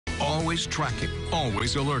always tracking,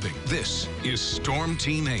 always alerting. This is Storm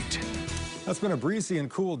Team 8. It's been a breezy and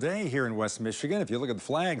cool day here in West Michigan. If you look at the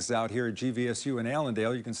flags out here at GVSU in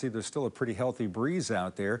Allendale, you can see there's still a pretty healthy breeze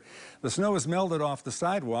out there. The snow has melted off the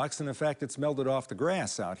sidewalks, and in fact, it's melted off the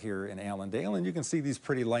grass out here in Allendale. And you can see these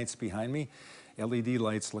pretty lights behind me. LED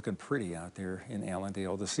lights looking pretty out there in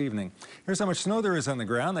Allendale this evening. Here's how much snow there is on the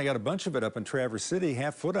ground. They got a bunch of it up in Traverse City,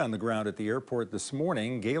 half foot on the ground at the airport this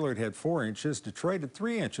morning. Gaylord had 4 inches, Detroit had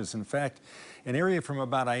 3 inches. In fact, an area from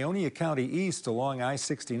about Ionia County east along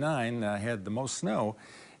I-69 had the most snow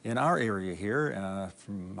in our area here,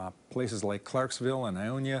 from places like Clarksville and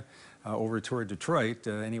Ionia over toward Detroit.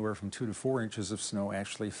 Anywhere from 2 to 4 inches of snow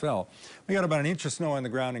actually fell. We got about an inch of snow on the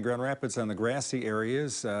ground in Grand Rapids on the grassy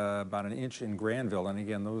areas, about an inch in Granville, and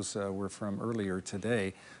again, those were from earlier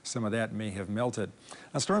today. Some of that may have melted.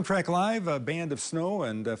 On Storm Track Live, a band of snow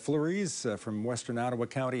and flurries from western Ottawa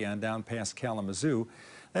County on down past Kalamazoo.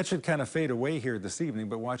 That should kind of fade away here this evening,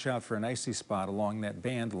 but watch out for an icy spot along that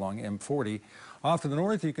band along M40. Off to the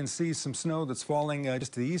north, you can see some snow that's falling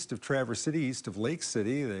just to the east of Traverse City, east of Lake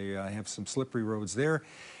City. They have some slippery roads there.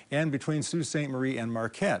 And between Sault Ste. Marie and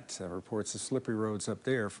Marquette, reports of slippery roads up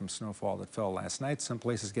there from snowfall that fell last night. Some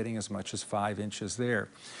places getting as much as 5 inches there.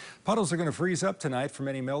 Puddles are going to freeze up tonight from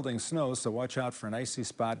any melting snow, so watch out for an icy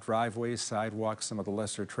spot, driveways, sidewalks, some of the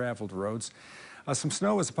lesser traveled roads. Some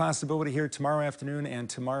snow is a possibility here tomorrow afternoon and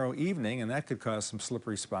tomorrow evening, and that could cause some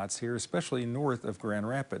slippery spots here, especially north of Grand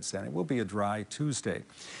Rapids, and it will be a dry Tuesday.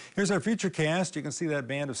 Here's our futurecast. You can see that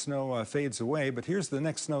band of snow fades away, but here's the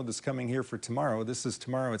next snow that's coming here for tomorrow. This is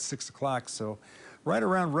tomorrow at 6 o'clock, so right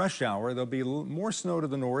around rush hour, there'll be more snow to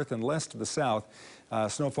the north and less to the south.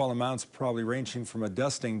 Snowfall amounts probably ranging from a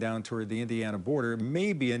dusting down toward the Indiana border,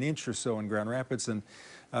 maybe an inch or so in Grand Rapids, and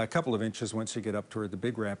a couple of inches once you get up toward the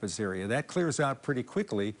Big Rapids area. That clears out pretty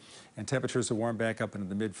quickly, and temperatures will warm back up into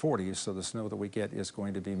the mid-40s, so the snow that we get is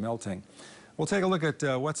going to be melting. We'll take a look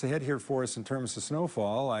at what's ahead here for us in terms of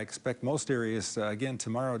snowfall. I expect most areas, again,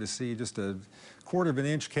 tomorrow to see just a quarter of an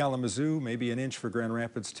inch Kalamazoo, maybe an inch for Grand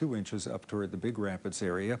Rapids, 2 inches up toward the Big Rapids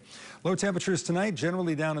area. Low temperatures tonight,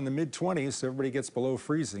 generally down in the mid-20s, so everybody gets below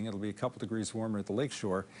freezing. It'll be a couple degrees warmer at the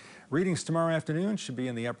lakeshore. Readings tomorrow afternoon should be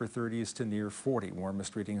in the upper 30s to near 40.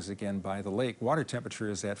 Warmest readings again by the lake. Water temperature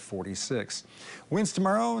is at 46. Winds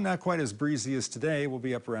tomorrow, not quite as breezy as today. We'll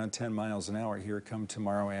be up around 10 miles an hour here come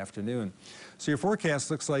tomorrow afternoon. So your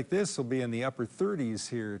forecast looks like this. Will be in the upper 30s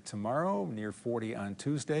here tomorrow, near 40 on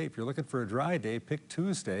Tuesday. If you're looking for a dry day, pick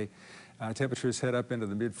Tuesday. Temperatures head up into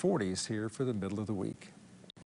the mid-40s here for the middle of the week.